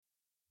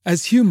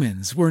As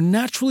humans, we're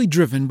naturally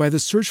driven by the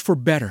search for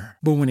better.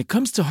 But when it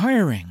comes to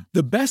hiring,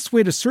 the best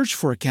way to search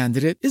for a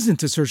candidate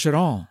isn't to search at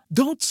all.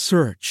 Don't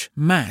search,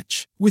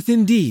 match with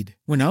Indeed.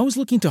 When I was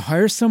looking to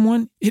hire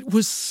someone, it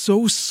was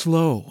so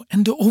slow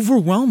and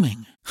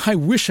overwhelming. I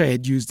wish I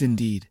had used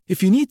Indeed.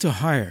 If you need to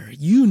hire,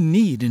 you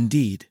need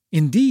Indeed.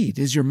 Indeed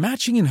is your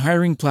matching and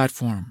hiring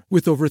platform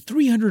with over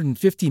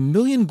 350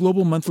 million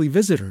global monthly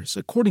visitors,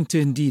 according to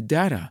Indeed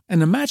data,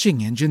 and a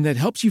matching engine that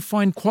helps you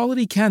find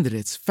quality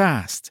candidates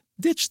fast.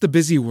 Ditch the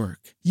busy work.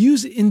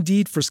 Use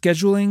Indeed for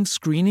scheduling,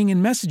 screening,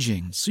 and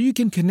messaging so you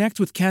can connect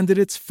with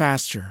candidates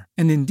faster.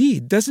 And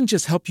Indeed doesn't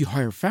just help you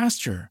hire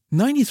faster.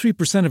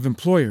 93% of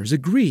employers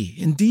agree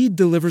Indeed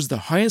delivers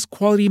the highest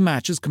quality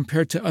matches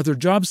compared to other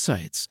job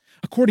sites,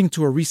 according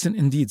to a recent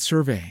Indeed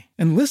survey.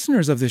 And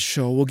listeners of this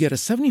show will get a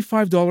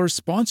 $75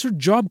 sponsored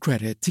job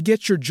credit to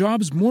get your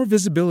jobs more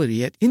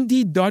visibility at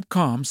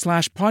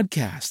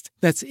Indeed.com/podcast.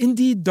 That's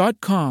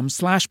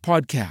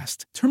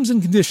Indeed.com/podcast. Terms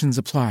and conditions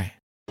apply.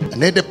 I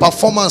need the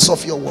performance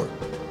of your word.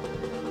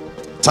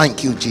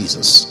 Thank you,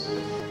 Jesus.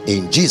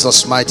 In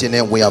Jesus' mighty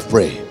name we have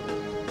prayed.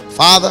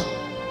 Father,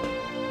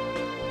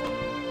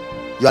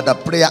 you are the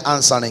prayer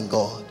answering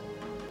God.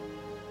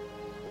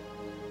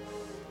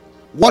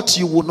 What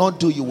you will not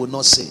do, you will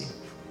not say.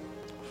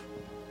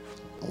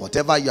 And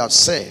whatever you have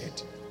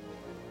said,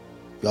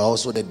 you are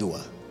also the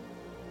doer.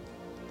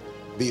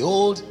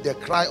 Behold the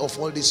cry of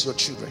all these your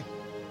children.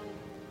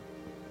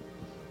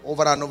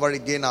 Over and over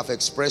again I've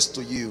expressed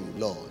to you,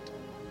 Lord,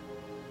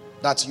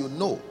 that you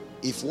know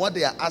if what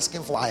they are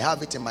asking for, I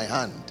have it in my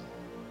hand,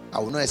 I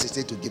will not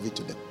hesitate to give it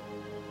to them.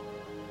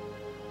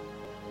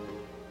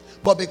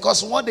 But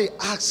because what they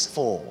ask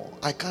for,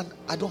 I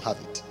don't have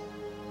it.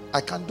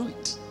 I can't do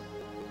it.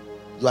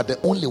 You are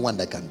the only one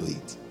that can do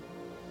it.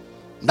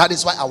 That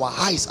is why our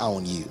eyes are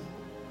on you.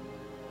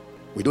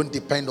 We don't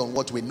depend on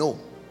what we know.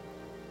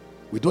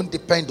 We don't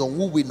depend on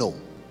who we know.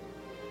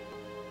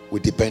 We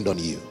depend on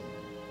you.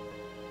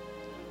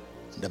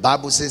 And the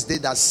Bible says, they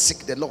that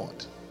seek the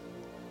Lord,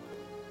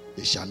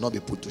 they shall not be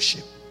put to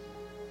shame.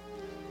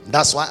 And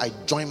that's why I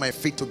join my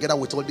faith together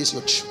with all these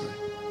your children.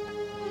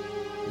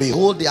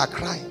 Behold their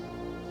cry.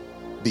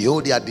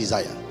 Behold their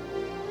desire.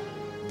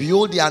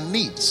 Behold their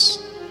needs.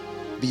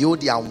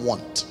 Behold their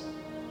want.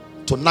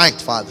 Tonight,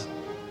 Father,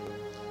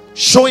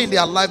 show in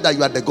their life that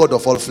you are the God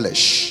of all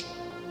flesh,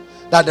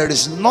 that there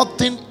is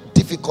nothing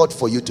difficult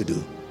for you to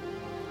do.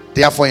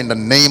 Therefore, in the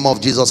name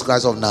of Jesus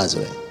Christ of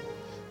Nazareth,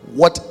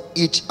 what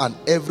each and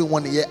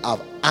everyone here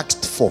have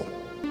asked for,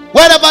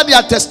 wherever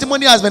their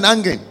testimony has been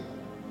hanging,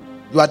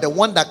 you are the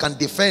one that can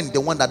defend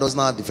the one that does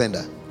not have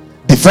defender.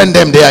 Defend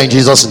them there in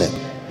Jesus' name.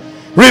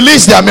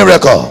 Release their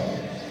miracle.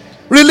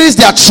 Release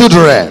their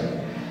children.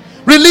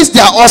 Release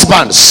their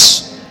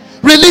husbands.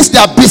 Release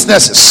their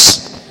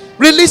businesses.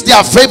 Release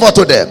their favor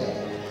to them.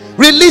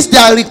 Release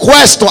their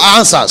requests to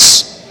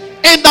answers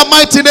in the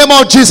mighty name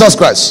of Jesus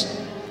Christ.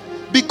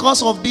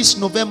 Because of this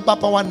November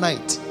Power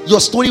Night,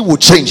 your story will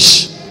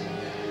change.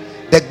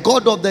 The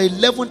God of the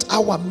 11th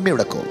hour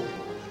miracle,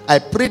 I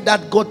pray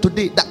that God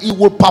today, that he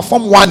will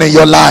perform one in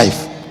your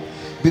life.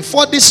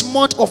 Before this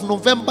month of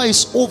November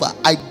is over,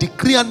 I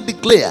decree and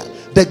declare,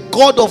 the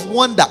God of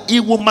wonder,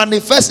 he will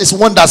manifest his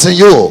wonders in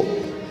you.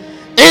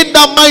 In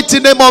the mighty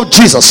name of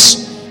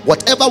Jesus.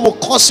 Whatever will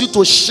cause you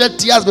to shed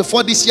tears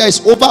before this year is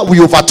over, we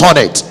overturn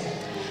it.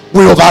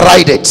 We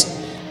override it.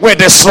 We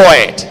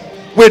destroy it.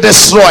 We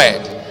destroy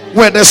it.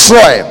 We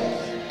destroy it.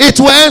 It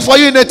will end for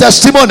you in a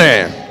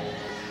testimony.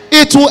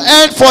 It will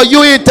end for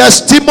you in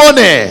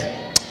testimony.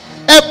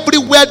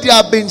 Everywhere they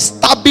have been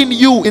stabbing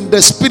you in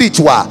the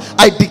spiritual,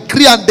 I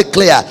decree and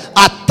declare,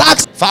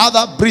 attacks.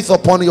 Father, breathe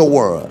upon your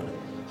word.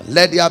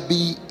 Let there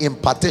be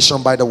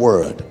impartation by the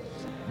word.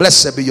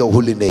 Blessed be your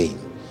holy name.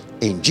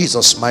 In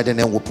Jesus' mighty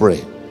name we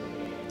pray.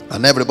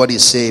 And everybody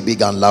say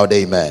big and loud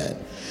amen.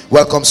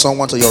 Welcome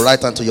someone to your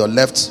right and to your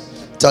left.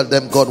 Tell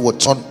them God will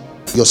turn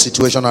your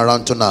situation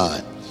around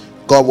tonight.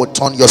 God will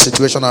turn your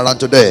situation around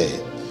today.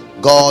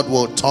 God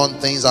will turn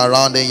things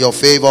around in your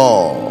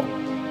favor.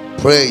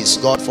 Praise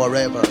God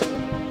forever.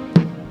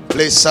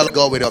 Please celebrate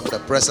God with the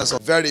presence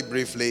of. Very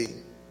briefly,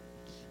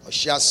 I'll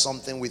share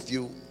something with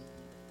you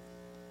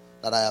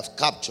that I have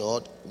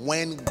captured.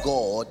 When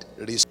God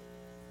restores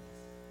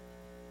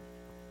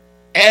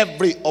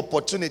every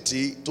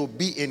opportunity to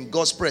be in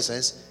God's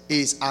presence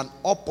is an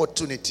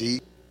opportunity.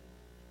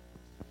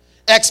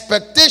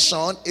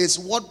 Expectation is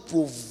what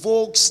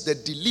provokes the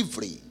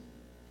delivery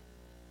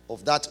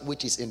of that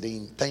which is in the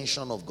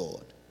intention of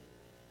God.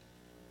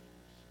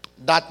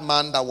 That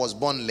man that was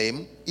born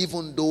lame,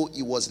 even though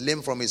he was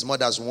lame from his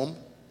mother's womb,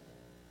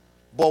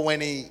 but when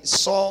he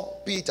saw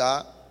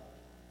Peter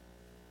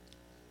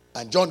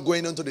and John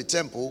going into the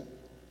temple,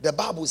 the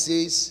Bible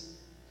says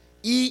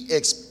he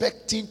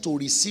expecting to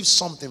receive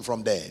something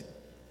from them.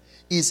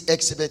 His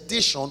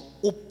expectation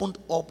opened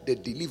up the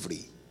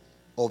delivery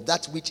of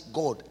that which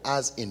God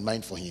has in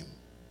mind for him.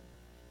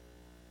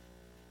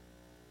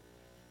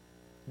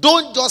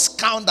 Don't just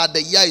count that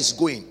the year is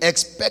going.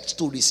 Expect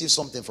to receive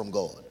something from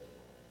God.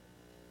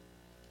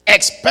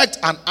 Expect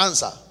an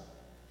answer.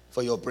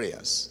 for your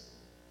prayers.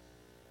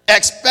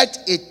 Expect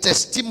a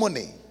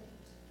testimony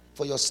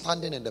for your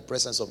standing in the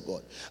presence of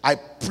God. I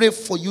pray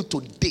for you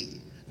today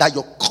that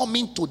your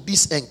coming to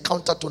this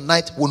encounter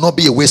tonight will not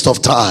be a waste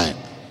of time.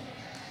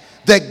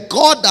 The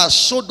God that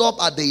showed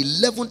up at the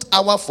 11th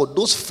hour for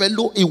those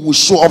fellow, it will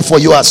show up for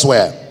you as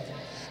well.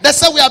 They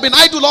said we have been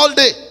idle all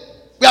day.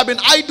 We have been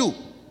idle.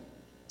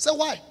 Say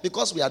why?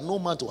 Because we had no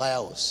man to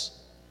hire us.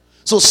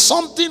 So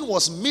something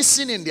was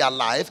missing in their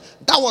life.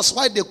 That was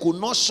why they could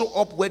not show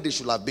up where they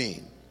should have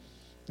been.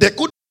 They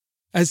could.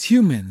 As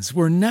humans,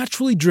 we're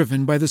naturally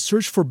driven by the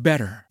search for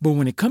better. But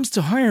when it comes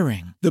to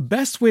hiring, the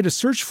best way to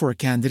search for a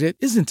candidate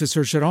isn't to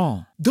search at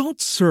all.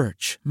 Don't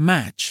search,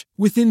 match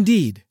with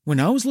Indeed. When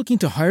I was looking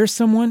to hire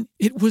someone,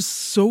 it was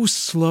so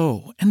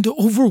slow and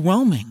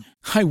overwhelming.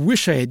 I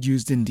wish I had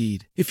used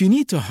Indeed. If you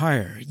need to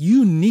hire,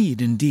 you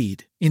need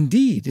Indeed.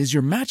 Indeed is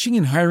your matching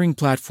and hiring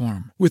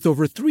platform with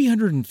over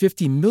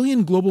 350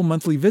 million global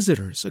monthly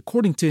visitors,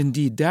 according to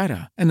Indeed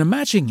data, and a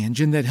matching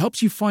engine that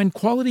helps you find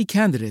quality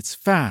candidates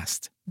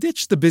fast.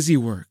 Ditch the busy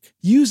work.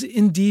 Use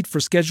Indeed for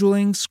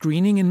scheduling,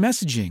 screening, and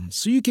messaging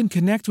so you can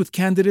connect with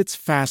candidates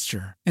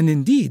faster. And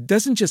Indeed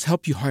doesn't just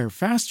help you hire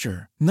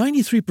faster.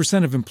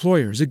 93% of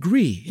employers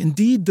agree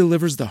Indeed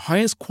delivers the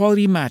highest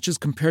quality matches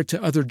compared to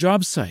other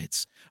job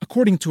sites,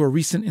 according to a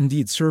recent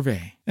Indeed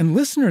survey. And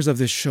listeners of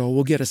this show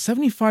will get a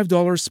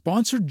 $75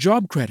 sponsored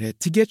job credit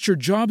to get your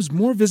jobs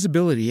more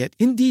visibility at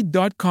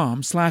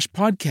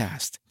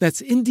Indeed.com/podcast.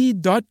 That's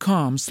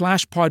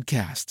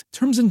Indeed.com/podcast.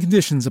 Terms and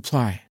conditions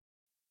apply.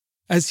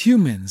 As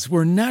humans,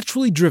 we're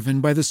naturally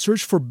driven by the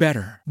search for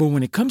better. But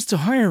when it comes to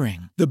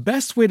hiring, the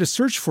best way to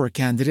search for a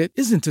candidate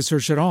isn't to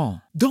search at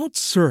all. Don't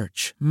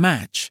search,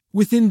 match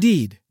with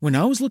Indeed. When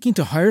I was looking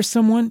to hire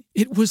someone,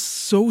 it was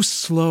so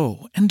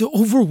slow and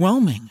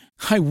overwhelming.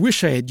 I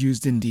wish I had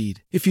used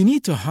Indeed. If you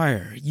need to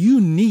hire,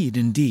 you need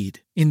Indeed.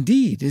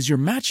 Indeed is your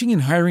matching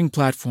and hiring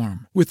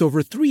platform with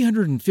over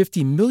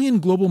 350 million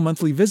global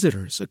monthly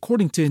visitors,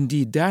 according to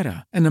Indeed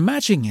data, and a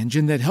matching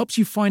engine that helps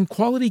you find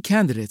quality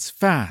candidates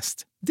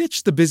fast.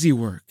 Ditch the busy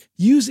work.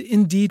 Use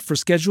Indeed for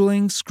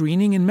scheduling,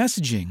 screening, and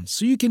messaging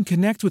so you can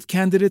connect with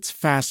candidates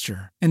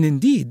faster. And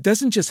Indeed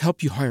doesn't just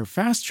help you hire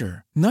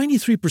faster.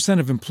 93%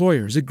 of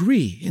employers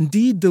agree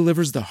Indeed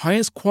delivers the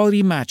highest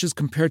quality matches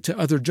compared to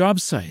other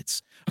job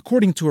sites,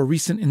 according to a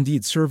recent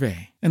Indeed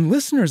survey. And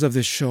listeners of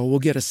this show will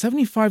get a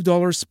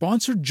 $75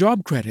 sponsored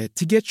job credit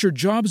to get your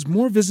jobs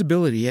more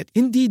visibility at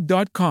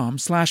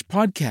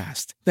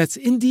Indeed.com/podcast. That's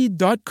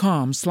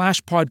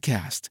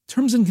Indeed.com/podcast.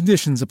 Terms and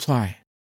conditions apply.